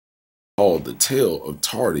called The Tale of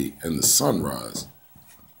Tardy and the Sunrise,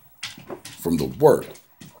 from the work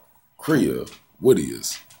Kria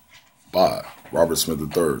Witias by Robert Smith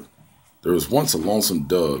III. There was once a lonesome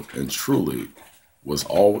dove, and Tardy was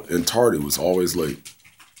always late,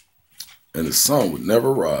 and the sun would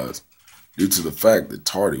never rise due to the fact that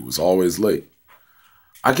Tardy was always late.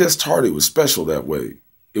 I guess Tardy was special that way.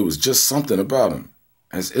 It was just something about him,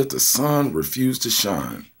 as if the sun refused to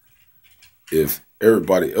shine if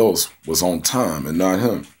everybody else was on time and not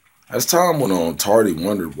him. As time went on, Tardy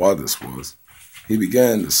wondered why this was. He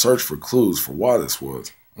began to search for clues for why this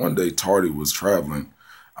was. One day, Tardy was traveling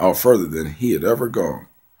out further than he had ever gone.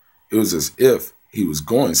 It was as if he was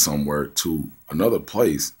going somewhere to another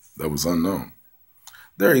place that was unknown.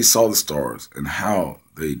 There he saw the stars and how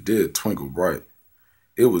they did twinkle bright.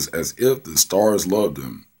 It was as if the stars loved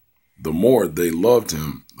him. The more they loved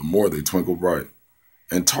him, the more they twinkled bright.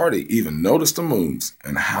 And Tardy even noticed the moons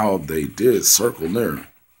and how they did circle near him,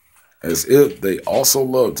 as if they also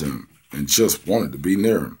loved him and just wanted to be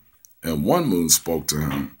near him. And one moon spoke to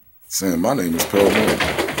him, saying, "My name is Pale Moon.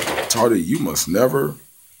 Tardy, you must never,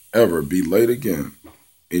 ever be late again.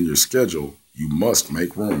 In your schedule, you must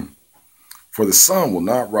make room. For the sun will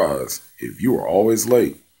not rise if you are always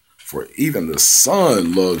late. For even the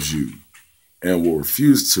sun loves you and will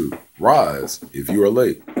refuse to rise if you are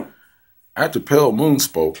late." After Pale Moon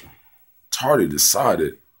spoke, Tardy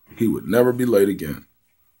decided he would never be late again.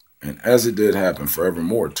 And as it did happen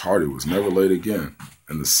forevermore, Tardy was never late again.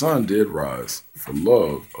 And the sun did rise for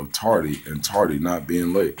love of Tardy and Tardy not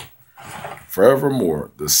being late.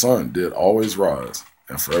 Forevermore, the sun did always rise.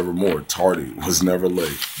 And forevermore, Tardy was never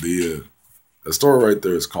late. The story right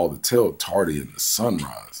there is called The Tale of Tardy and the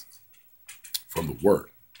Sunrise, from the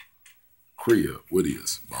work Kria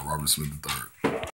Witias by Robert Smith III.